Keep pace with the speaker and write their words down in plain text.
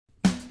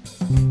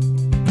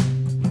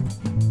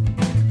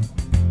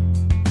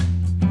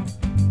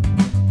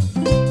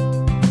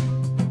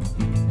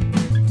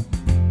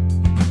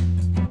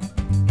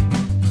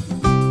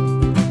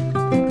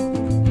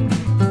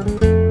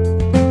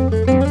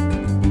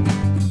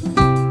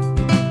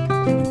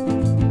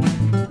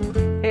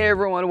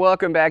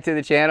Welcome back to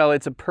the channel.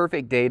 It's a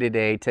perfect day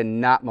today to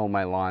not mow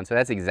my lawn, so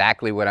that's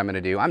exactly what I'm going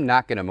to do. I'm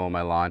not going to mow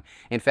my lawn.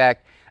 In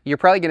fact, you're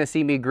probably going to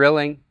see me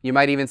grilling. You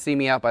might even see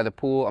me out by the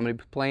pool. I'm going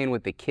to be playing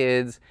with the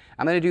kids.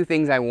 I'm going to do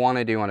things I want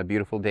to do on a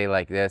beautiful day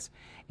like this.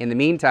 In the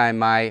meantime,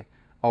 my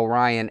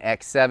Orion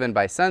X7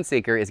 by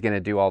Sunseeker is going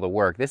to do all the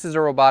work. This is a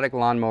robotic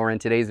lawnmower. In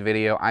today's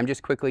video, I'm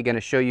just quickly going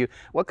to show you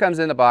what comes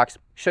in the box,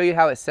 show you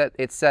how it's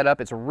set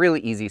up. It's a really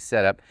easy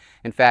setup.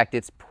 In fact,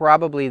 it's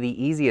probably the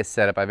easiest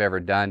setup I've ever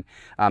done.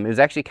 It was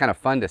actually kind of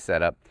fun to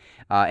set up.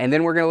 And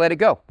then we're going to let it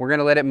go. We're going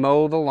to let it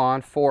mow the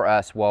lawn for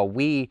us while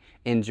we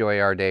enjoy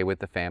our day with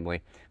the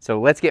family. So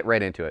let's get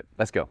right into it.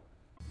 Let's go.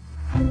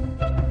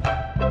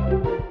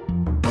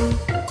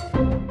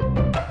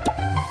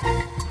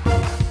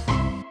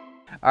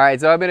 All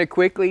right, so I'm going to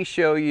quickly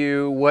show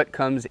you what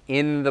comes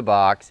in the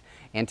box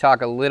and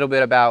talk a little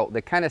bit about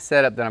the kind of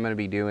setup that I'm going to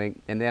be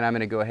doing, and then I'm going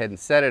to go ahead and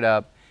set it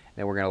up, and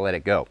then we're going to let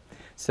it go.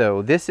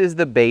 So this is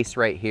the base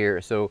right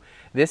here. So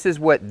this is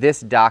what this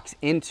docks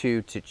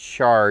into to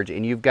charge,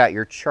 and you've got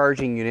your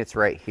charging units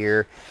right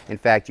here. In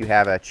fact, you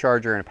have a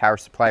charger and a power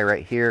supply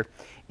right here.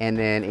 And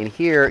then in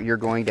here, you're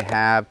going to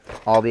have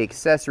all the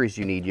accessories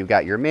you need. You've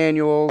got your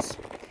manuals.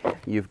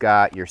 You've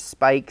got your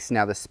spikes.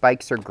 Now the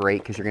spikes are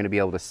great because you're going to be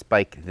able to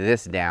spike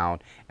this down,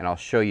 and I'll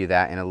show you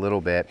that in a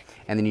little bit.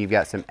 And then you've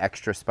got some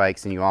extra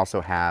spikes, and you also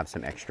have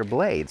some extra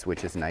blades,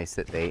 which is nice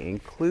that they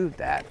include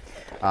that.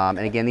 And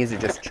again, these are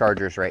just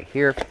chargers right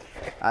here.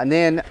 And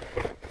then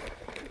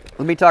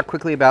let me talk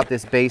quickly about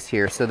this base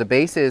here. So the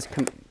base is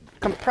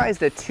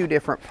comprised of two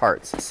different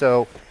parts.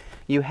 So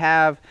you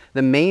have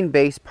the main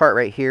base part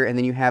right here, and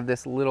then you have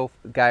this little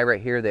guy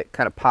right here that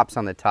kind of pops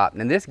on the top.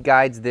 And this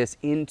guides this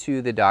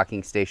into the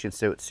docking station,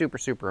 so it's super,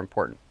 super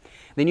important.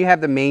 Then you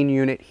have the main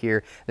unit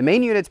here. The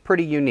main unit's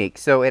pretty unique.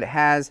 So it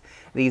has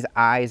these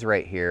eyes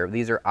right here.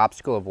 These are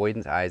obstacle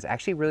avoidance eyes. I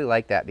actually really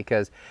like that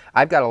because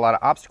I've got a lot of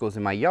obstacles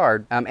in my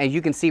yard. As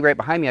you can see right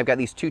behind me, I've got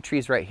these two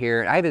trees right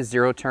here. I have a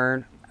zero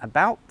turn,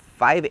 about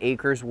 5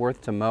 acres worth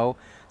to mow.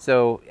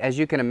 So as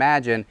you can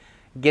imagine,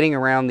 getting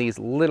around these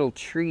little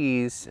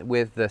trees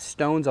with the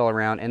stones all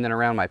around, and then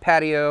around my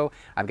patio.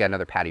 I've got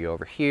another patio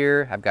over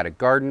here. I've got a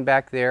garden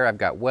back there. I've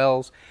got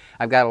wells.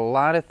 I've got a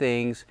lot of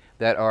things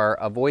that are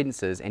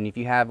avoidances, and if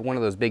you have one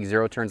of those big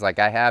zero turns like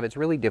I have, it's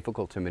really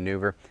difficult to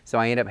maneuver. So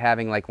I end up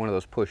having like one of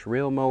those push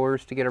reel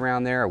mowers to get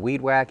around there, or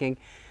weed whacking.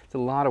 It's a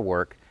lot of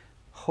work.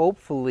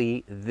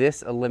 Hopefully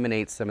this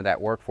eliminates some of that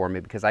work for me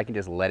because I can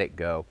just let it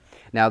go.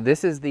 Now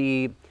this is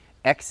the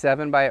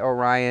X7 by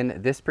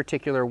Orion. This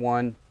particular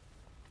one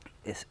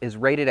is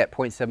rated at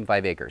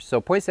 0.75 acres.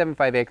 So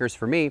 0.75 acres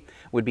for me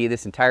would be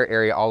this entire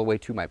area all the way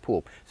to my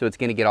pool. So it's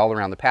going to get all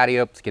around the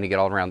patio. It's going to get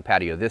all around the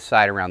patio, this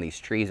side, around these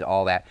trees,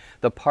 all that.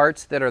 The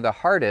parts that are the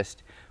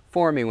hardest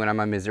for me when I'm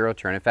on my zero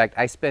turn. In fact,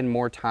 I spend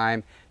more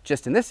time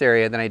just in this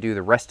area than I do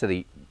the rest of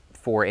the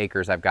 4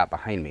 acres I've got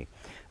behind me.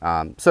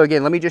 So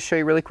again, let me just show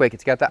you really quick.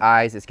 It's got the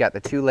eyes, it's got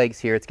the 2 legs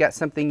here. It's got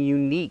something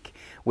unique,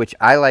 which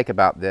I like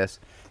about this,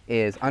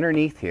 is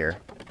underneath here.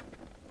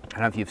 I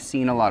don't know if you've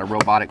seen a lot of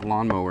robotic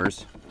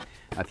lawnmowers,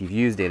 if you've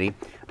used any,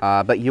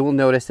 but you will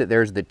notice that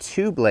there's the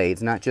 2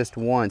 blades, not just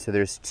one. So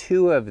there's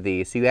 2 of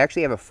these. So you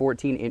actually have a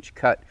 14-inch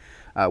cut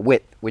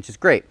width, which is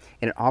great.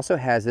 And it also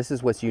has, this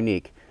is what's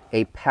unique,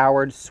 a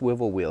powered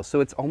swivel wheel. So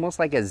it's almost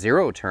like a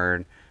zero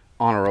turn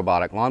on a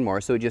robotic lawnmower.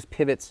 So it just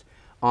pivots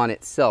on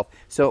itself.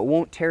 So it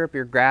won't tear up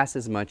your grass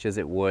as much as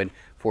it would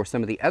for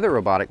some of the other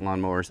robotic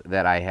lawnmowers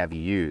that I have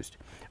used.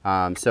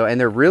 And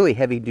they're really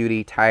heavy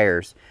duty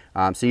tires.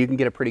 So you can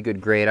get a pretty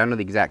good grade. I don't know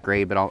the exact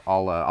grade, but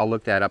I'll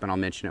look that up and I'll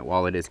mention it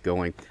while it is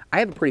going. I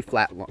have a pretty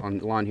flat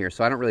lawn here,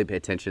 so I don't really pay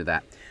attention to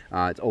that.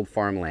 It's old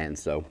farmland,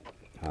 so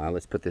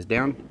let's put this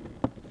down.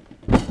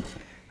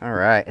 All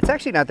right, it's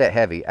actually not that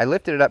heavy. I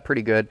lifted it up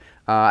pretty good.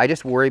 I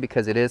just worry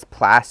because it is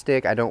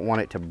plastic. I don't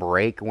want it to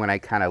break when I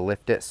kind of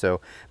lift it,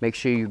 so make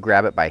sure you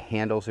grab it by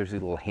handles. There's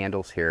these little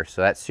handles here,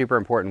 so that's super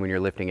important when you're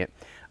lifting it.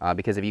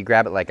 Because if you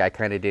grab it like I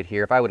kind of did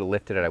here, if I would have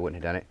lifted it, I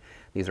wouldn't have done it.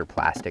 These are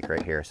plastic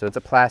right here. So it's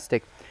a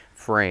plastic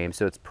frame,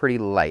 so it's pretty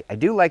light. I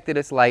do like that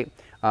it's light,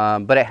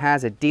 but it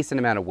has a decent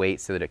amount of weight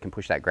so that it can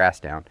push that grass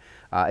down.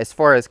 As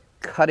far as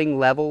cutting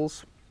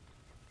levels,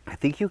 I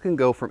think you can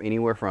go from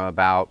anywhere from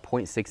about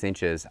 0.6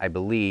 inches, I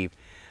believe,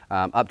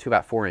 up to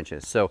about 4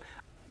 inches. So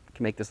you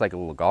can make this like a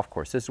little golf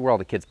course. This is where all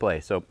the kids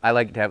play. So I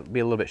like it to be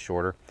a little bit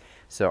shorter.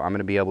 So I'm going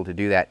to be able to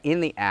do that in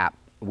the app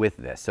with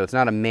this. So it's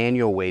not a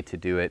manual way to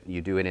do it.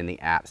 You do it in the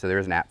app. So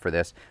there's an app for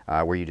this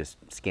where you just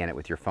scan it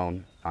with your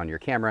phone on your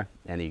camera,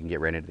 and then you can get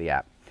right into the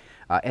app.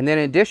 And then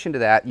in addition to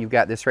that, you've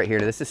got this right here.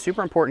 This is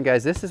super important,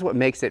 guys. This is what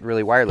makes it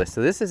really wireless.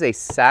 So this is a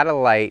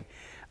satellite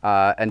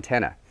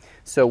antenna.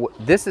 So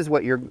this is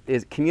what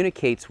it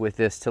communicates with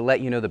this to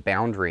let you know the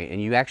boundary,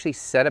 and you actually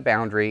set a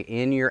boundary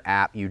in your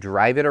app. You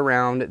drive it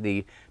around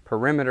the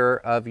perimeter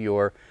of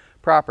your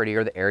property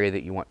or the area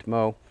that you want to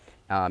mow.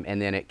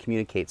 And then it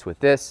communicates with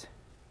this,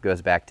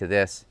 goes back to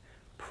this.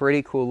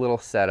 Pretty cool little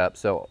setup.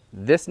 So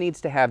this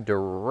needs to have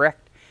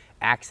direct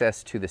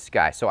access to the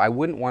sky. So I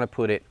wouldn't want to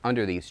put it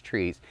under these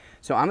trees.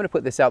 So I'm going to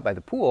put this out by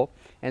the pool.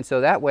 And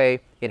so that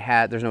way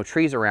there's no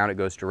trees around, it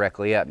goes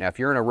directly up. Now, if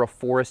you're in a real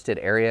forested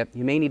area,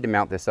 you may need to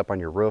mount this up on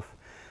your roof,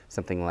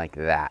 something like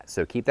that.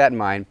 So keep that in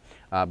mind.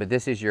 But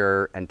this is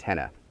your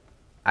antenna.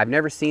 I've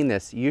never seen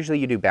this. Usually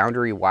you do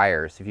boundary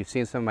wires. If you've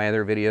seen some of my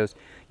other videos,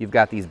 you've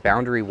got these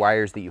boundary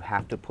wires that you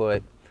have to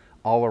put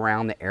all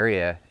around the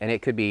area, and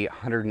it could be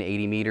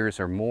 180 meters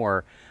or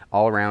more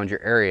all around your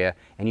area,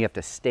 and you have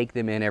to stake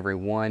them in every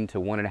 1 to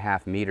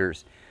 1.5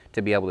 meters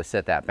to be able to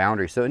set that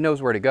boundary so it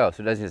knows where to go,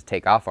 so it doesn't just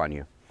take off on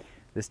you.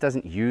 This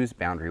doesn't use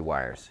boundary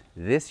wires.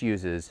 This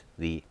uses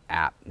the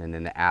app, and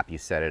then the app, you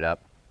set it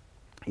up.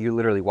 You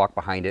literally walk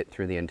behind it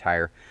through the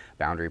entire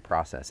boundary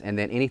process. And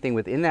then anything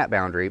within that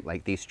boundary,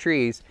 like these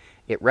trees,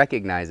 it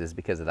recognizes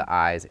because of the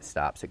eyes, it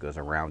stops, it goes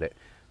around it.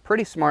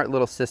 Pretty smart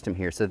little system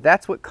here. So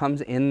that's what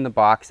comes in the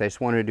box. I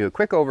just wanted to do a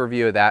quick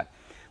overview of that.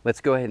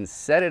 Let's go ahead and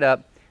set it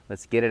up.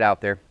 Let's get it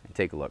out there and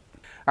take a look.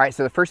 All right,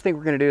 so the first thing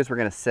we're going to do is we're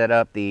going to set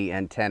up the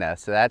antenna.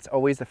 So that's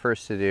always the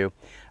first to do.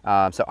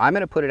 So I'm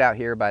going to put it out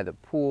here by the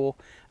pool,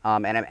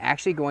 and I'm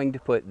actually going to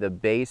put the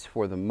base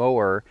for the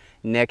mower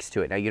next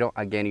to it. Now, you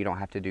don't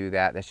have to do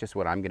that. That's just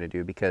what I'm going to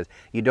do, because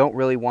you don't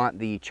really want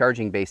the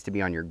charging base to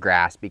be on your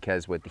grass,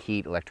 because with the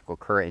heat, electrical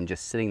current, and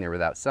just sitting there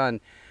without sun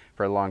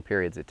for long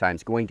periods of time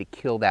is going to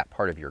kill that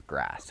part of your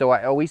grass. So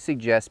I always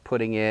suggest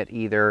putting it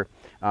either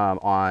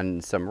on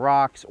some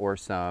rocks or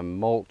some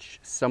mulch,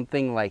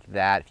 something like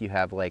that. If you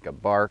have like a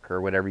bark or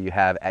whatever you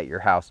have at your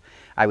house,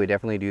 I would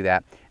definitely do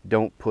that.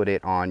 Don't put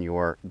it on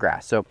your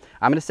grass. So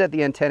I'm going to set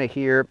the antenna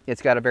here.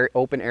 It's got a very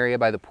open area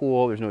by the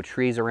pool. There's no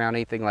trees around,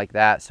 anything like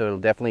that, so it'll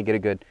definitely get a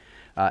good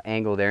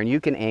angle there. And you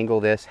can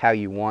angle this how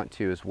you want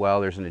to as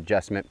well. There's an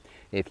adjustment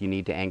if you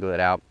need to angle it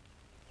out.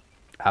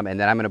 And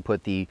then I'm going to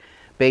put the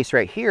base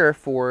right here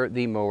for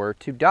the mower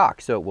to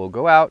dock. So it will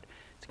go out,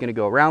 it's going to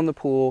go around the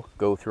pool,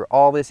 go through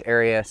all this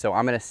area. So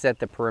I'm going to set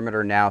the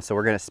perimeter now. So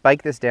we're going to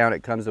spike this down.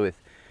 It comes with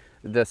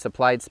the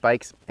supplied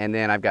spikes, and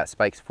then I've got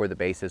spikes for the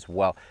base as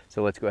well.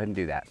 So let's go ahead and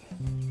do that.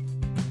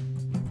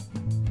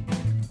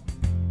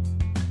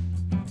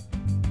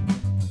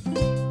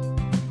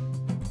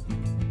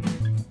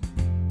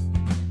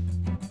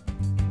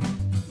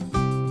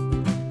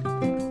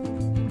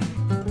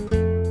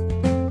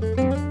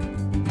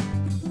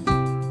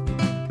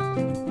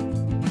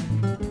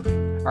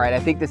 All right, I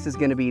think this is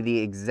going to be the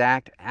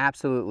exact,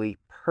 absolutely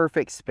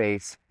perfect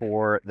space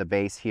for the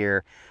base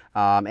here.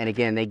 And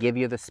again, they give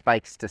you the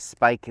spikes to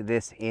spike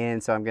this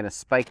in. So I'm going to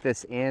spike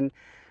this in.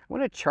 I'm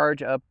going to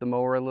charge up the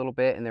mower a little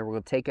bit, and then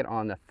we'll take it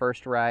on the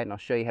first ride, and I'll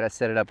show you how to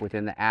set it up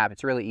within the app.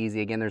 It's really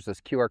easy. Again, there's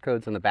those QR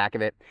codes on the back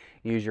of it.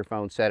 Use your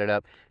phone, set it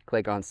up,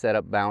 click on set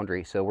up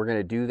boundary. So we're going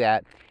to do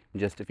that in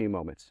just a few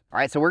moments. All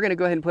right, so we're going to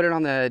go ahead and put it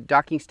on the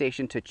docking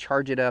station to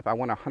charge it up. I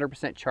want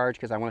 100% charge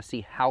because I want to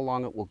see how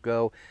long it will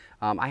go.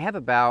 I have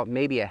about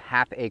maybe a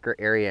 ½ acre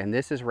area, and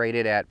this is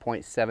rated at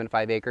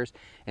 0.75 acres,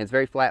 and it's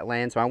very flat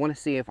land. So I want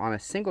to see if on a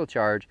single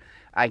charge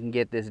I can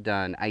get this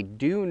done. I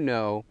do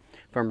know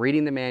from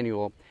reading the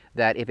manual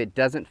that if it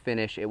doesn't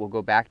finish, it will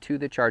go back to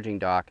the charging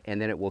dock,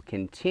 and then it will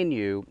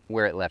continue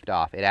where it left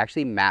off. It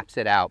actually maps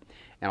it out,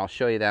 and I'll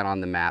show you that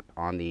on the map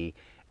on the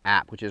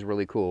app, which is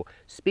really cool.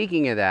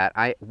 Speaking of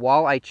that,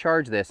 while I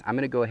charge this, I'm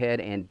going to go ahead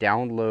and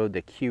download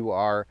the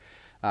QR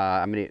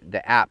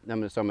the app. So I'm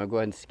going to go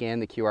ahead and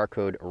scan the QR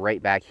code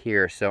right back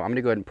here. So I'm going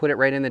to go ahead and put it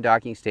right in the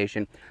docking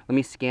station. Let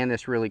me scan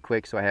this really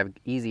quick so I have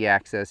easy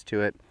access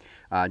to it.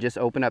 Just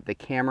open up the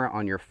camera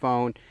on your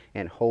phone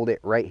and hold it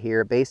right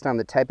here based on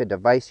the type of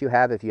device you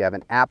have. If you have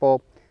an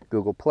Apple,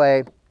 Google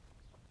Play,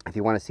 if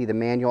you want to see the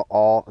manual,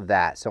 all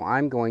that. So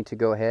I'm going to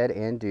go ahead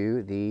and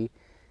do the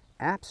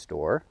App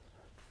Store.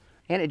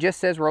 And it just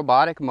says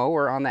Robotic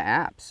Mower on the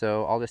app.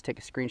 So I'll just take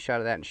a screenshot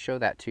of that and show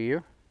that to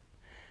you.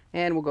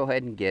 And we'll go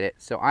ahead and get it.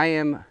 So I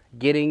am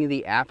getting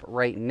the app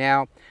right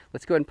now.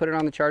 Let's go ahead and put it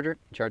on the charger,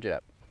 charge it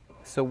up.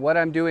 So what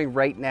I'm doing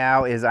right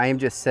now is I am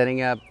just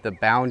setting up the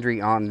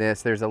boundary on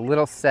this. There's a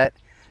little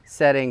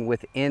setting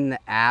within the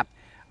app,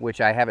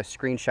 which I have a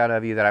screenshot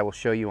of you that I will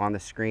show you on the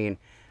screen.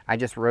 I'm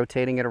just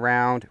rotating it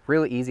around,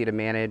 really easy to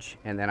manage.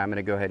 And then I'm going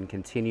to go ahead and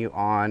continue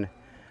on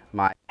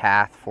my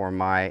path for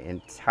my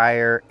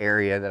entire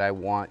area that I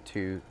want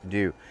to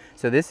do.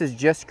 So this is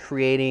just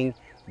creating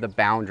the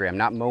boundary. I'm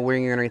not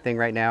mowing or anything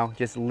right now,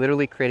 just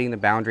literally creating the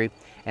boundary.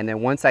 And then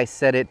once I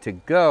set it to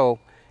go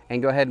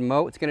and go ahead and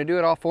mow, it's going to do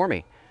it all for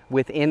me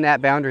within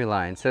that boundary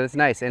line. So it's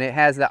nice. And it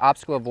has the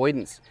obstacle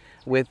avoidance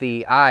with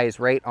the eyes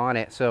right on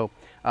it. So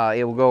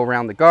it will go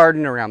around the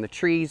garden, around the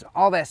trees,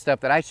 all that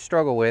stuff that I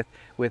struggle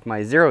with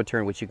my zero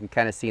turn, which you can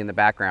kind of see in the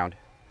background.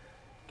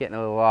 Getting a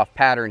little off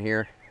pattern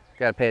here.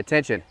 Got to pay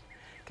attention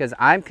because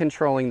I'm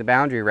controlling the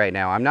boundary right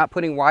now. I'm not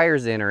putting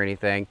wires in or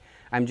anything.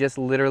 I'm just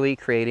literally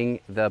creating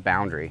the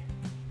boundary.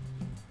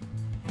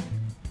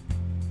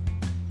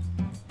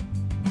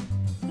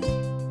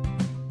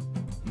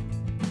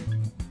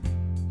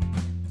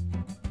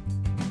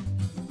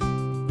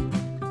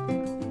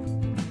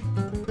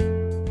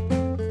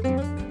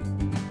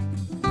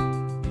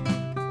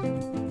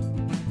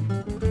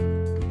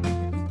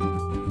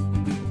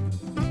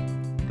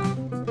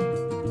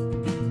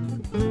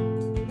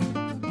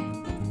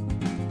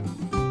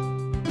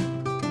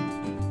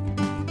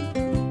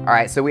 All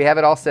right, so we have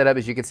it all set up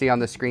as you can see on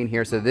the screen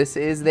here. So this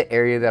is the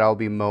area that I'll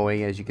be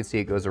mowing. As you can see,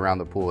 it goes around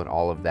the pool and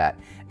all of that.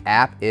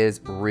 App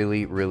is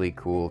really, really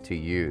cool to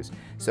use.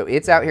 So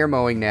it's out here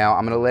mowing now.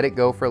 I'm gonna let it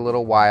go for a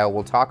little while.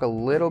 We'll talk a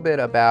little bit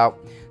about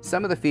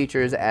some of the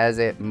features as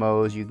it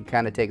mows. You can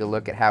kind of take a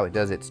look at how it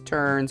does its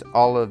turns,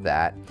 all of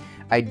that.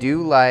 I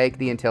do like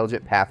the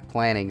intelligent path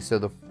planning. So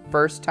the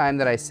first time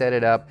that I set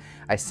it up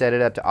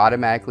to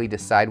automatically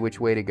decide which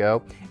way to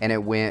go, and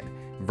it went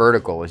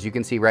vertical. As you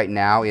can see right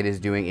now, it is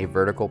doing a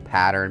vertical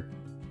pattern.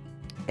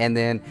 And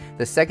then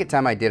the second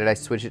time I did it, I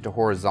switched it to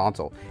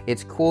horizontal.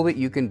 It's cool that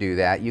you can do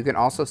that. You can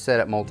also set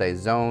up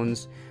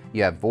multi-zones.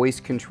 You have voice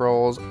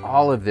controls,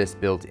 all of this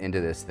built into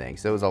this thing.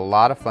 So it was a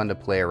lot of fun to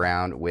play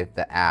around with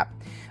the app.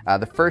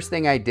 The first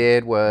thing I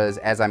did was,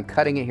 as I'm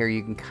cutting it here,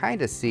 you can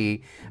kind of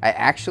see, I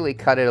actually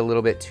cut it a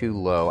little bit too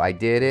low. I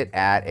did it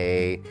at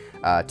a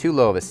too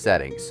low of a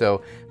setting.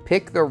 So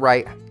pick the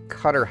right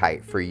cutter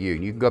height for you.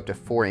 You can go up to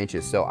 4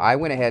 inches. So I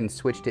went ahead and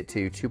switched it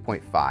to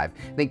 2.5. I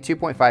think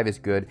 2.5 is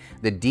good.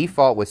 The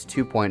default was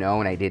 2.0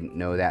 and I didn't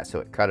know that, so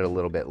it cut it a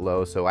little bit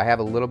low. So I have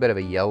a little bit of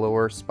a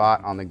yellower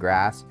spot on the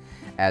grass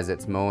as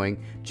it's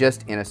mowing,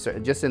 just in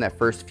that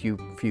first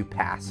few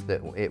passes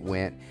that it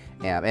went.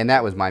 And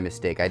that was my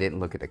mistake. I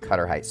didn't look at the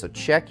cutter height. So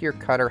check your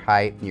cutter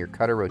height and your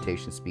cutter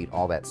rotation speed,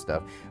 all that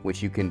stuff,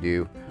 which you can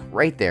do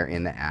right there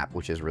in the app,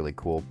 which is really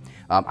cool.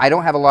 I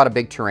don't have a lot of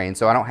big terrain,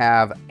 so I don't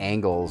have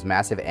angles,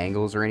 massive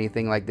angles or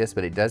anything like this,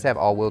 but it does have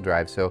all-wheel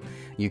drive, so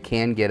you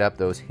can get up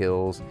those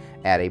hills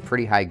at a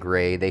pretty high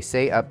grade. They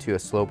say up to a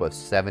slope of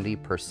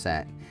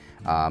 70%.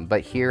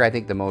 But here I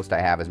think the most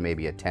I have is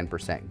maybe a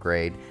 10%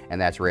 grade, and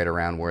that's right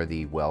around where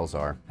the wells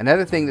are.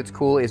 Another thing that's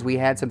cool is we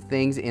had some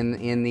things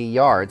in the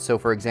yard. So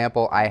for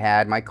example, I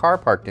had my car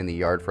parked in the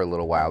yard for a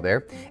little while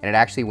there, and it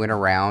actually went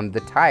around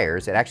the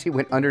tires. It actually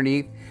went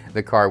underneath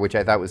the car, which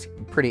I thought was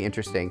pretty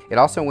interesting. It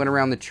also went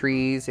around the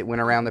trees. It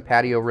went around the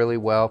patio really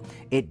well.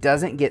 It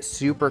doesn't get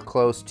super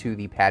close to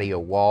the patio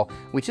wall,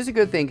 which is a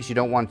good thing because you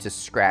don't want it to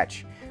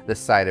scratch the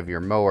side of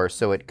your mower.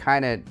 So it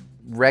kind of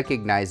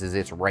recognizes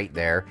it's right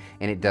there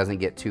and it doesn't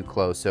get too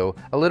close. So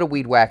a little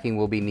weed whacking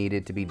will be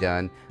needed to be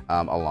done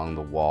along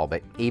the wall,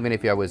 but even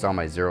if I was on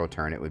my zero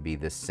turn, it would be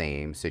the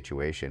same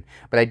situation.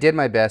 But I did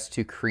my best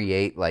to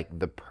create like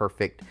the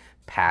perfect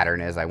pattern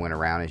as I went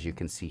around, as you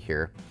can see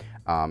here.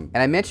 And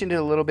I mentioned it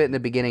a little bit in the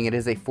beginning. It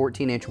is a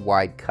 14-inch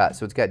wide cut,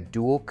 so it's got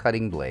dual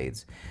cutting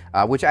blades,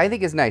 which I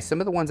think is nice.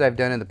 Some of the ones I've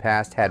done in the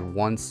past had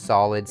one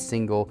solid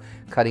single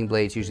cutting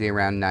blades, usually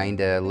around 9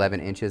 to 11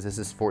 inches. This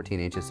is 14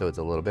 inches, so it's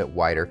a little bit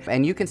wider.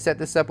 And you can set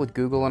this up with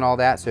Google and all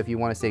that, so if you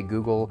want to say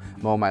Google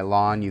mow my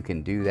lawn, you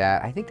can do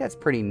that. I think that's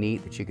pretty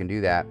neat that you can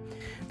do that.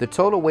 The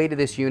total weight of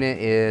this unit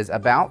is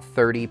about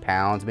 30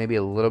 pounds, maybe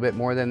a little bit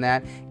more than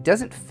that. It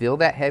doesn't feel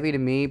that heavy to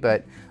me,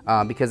 but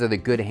because of the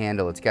good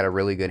handle, it's got a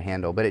really good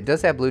handle. But it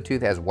does have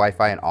Bluetooth, has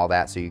Wi-Fi and all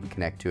that, so you can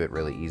connect to it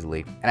really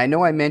easily. And I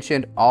know I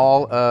mentioned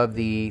all of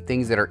the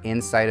things that are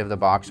inside of the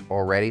box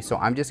already, so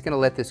I'm just gonna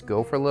let this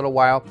go for a little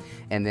while,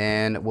 and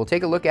then we'll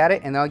take a look at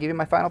it, and then I'll give you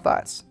my final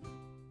thoughts.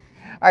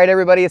 All right,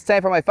 everybody, it's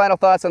time for my final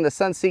thoughts on the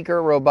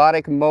Sunseeker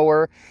robotic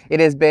mower. It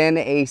has been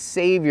a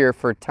savior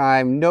for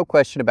time, no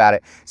question about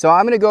it. So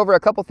I'm gonna go over a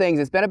couple things.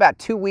 It's been about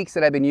 2 weeks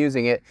that I've been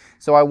using it,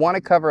 so I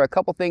wanna cover a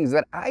couple things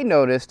that I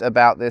noticed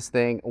about this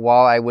thing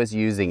while I was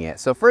using it.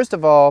 So first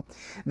of all,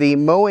 the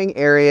mowing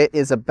area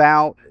is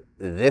about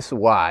this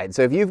wide.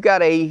 So if you've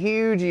got a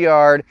huge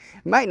yard,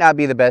 it might not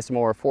be the best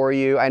mower for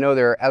you. I know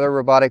there are other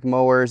robotic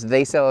mowers,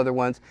 they sell other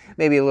ones,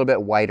 maybe a little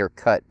bit wider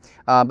cut.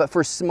 But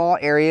for small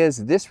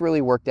areas, this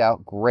really worked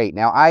out great.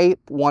 Now I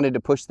wanted to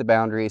push the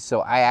boundaries, so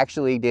I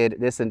actually did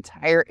this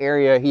entire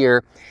area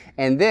here,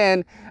 and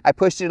then I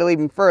pushed it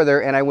even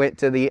further and I went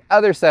to the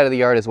other side of the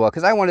yard as well,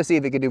 because I wanted to see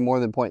if it could do more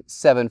than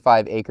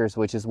 0.75 acres,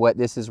 which is what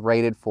this is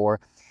rated for.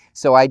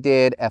 So I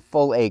did a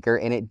full acre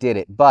and it did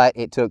it, but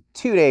it took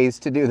 2 days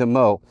to do the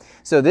mow.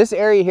 So this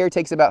area here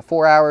takes about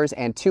 4 hours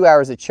and 2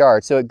 hours to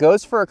charge. So it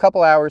goes for a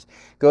couple hours,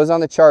 goes on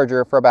the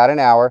charger for about an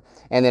hour,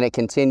 and then it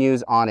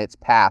continues on its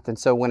path. And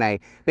so when I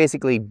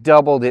basically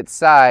doubled its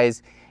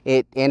size,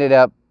 it ended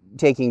up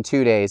taking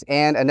 2 days.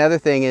 And another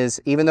thing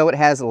is, even though it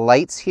has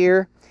lights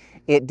here,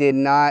 it did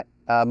not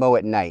mow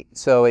at night.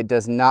 So it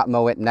does not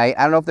mow at night.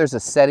 I don't know if there's a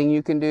setting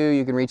you can do.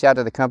 You can reach out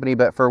to the company,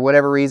 but for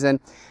whatever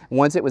reason,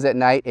 once it was at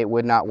night, it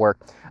would not work.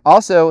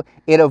 Also,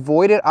 it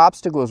avoided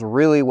obstacles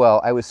really well.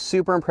 I was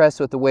super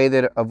impressed with the way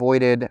that it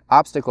avoided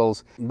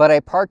obstacles, but I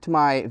parked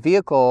my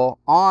vehicle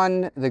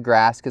on the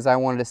grass because I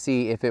wanted to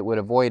see if it would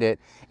avoid it,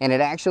 and it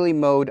actually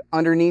mowed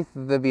underneath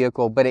the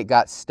vehicle, but it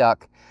got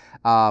stuck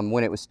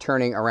when it was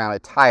turning around a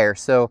tire.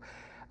 So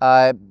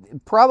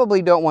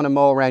probably don't want to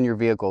mow around your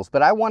vehicles,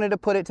 but I wanted to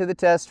put it to the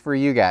test for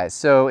you guys.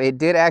 So it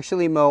did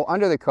actually mow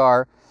under the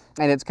car,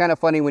 and it's kind of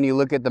funny when you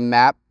look at the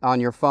map on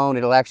your phone,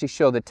 it'll actually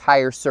show the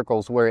tire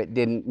circles where it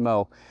didn't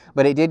mow.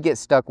 But it did get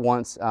stuck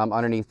once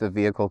underneath the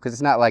vehicle, because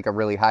it's not like a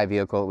really high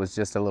vehicle, it was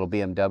just a little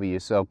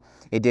BMW, so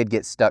it did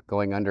get stuck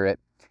going under it.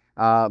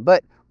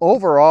 But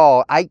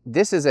overall,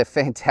 this is a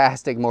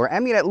fantastic mower. I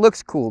mean, it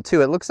looks cool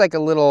too. It looks like a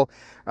little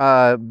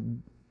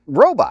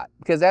robot,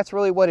 because that's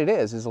really what it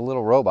is a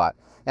little robot.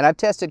 And I've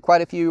tested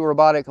quite a few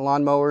robotic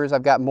lawn mowers.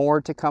 I've got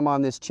more to come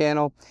on this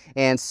channel,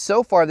 and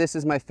so far this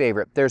is my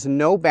favorite. There's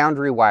no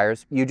boundary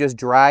wires. You just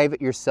drive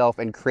it yourself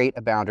and create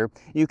a boundary.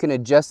 You can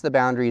adjust the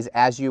boundaries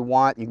as you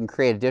want. You can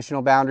create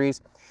additional boundaries.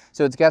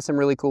 So it's got some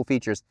really cool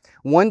features.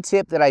 One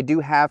tip that I do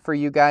have for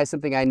you guys,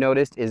 something I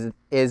noticed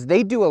is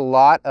they do a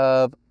lot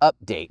of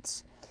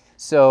updates.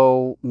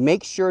 So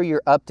make sure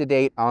you're up to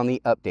date on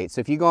the updates.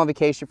 So if you go on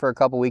vacation for a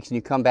couple weeks and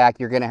you come back,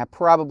 you're gonna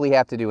probably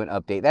have to do an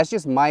update. That's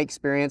just my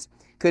experience.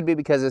 Could be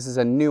because this is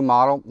a new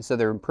model, so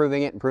they're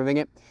improving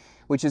it,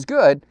 which is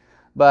good,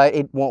 but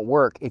it won't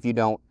work if you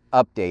don't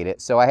update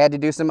it. So I had to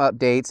do some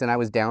updates, and I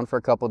was down for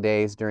a couple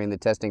days during the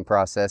testing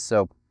process.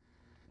 So it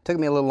took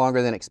me a little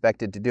longer than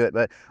expected to do it,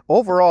 but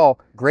overall,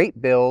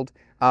 great build.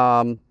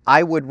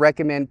 I would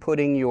recommend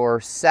putting your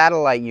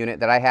satellite unit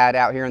that I had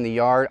out here in the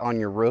yard on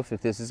your roof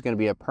if this is going to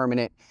be a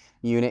permanent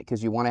unit,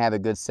 because you want to have a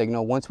good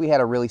signal. Once we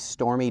had a really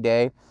stormy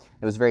day,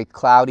 it was very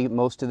cloudy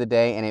most of the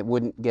day, and it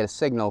wouldn't get a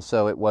signal,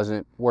 so it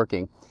wasn't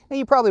working. And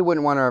you probably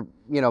wouldn't want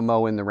to,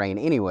 mow in the rain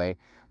anyway,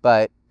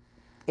 but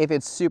if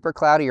it's super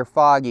cloudy or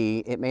foggy,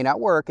 it may not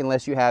work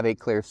unless you have a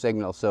clear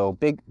signal. So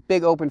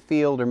big open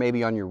field or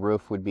maybe on your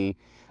roof would be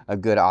a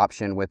good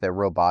option with a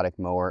robotic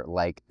mower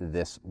like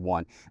this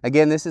one.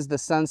 Again, this is the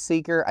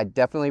Sunseeker. I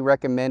definitely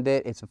recommend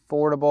it. It's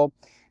affordable.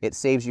 It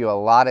saves you a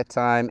lot of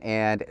time,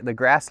 and the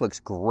grass looks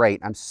great.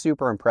 I'm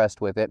super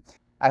impressed with it.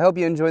 I hope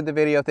you enjoyed the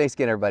video. Thanks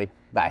again, everybody.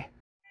 Bye.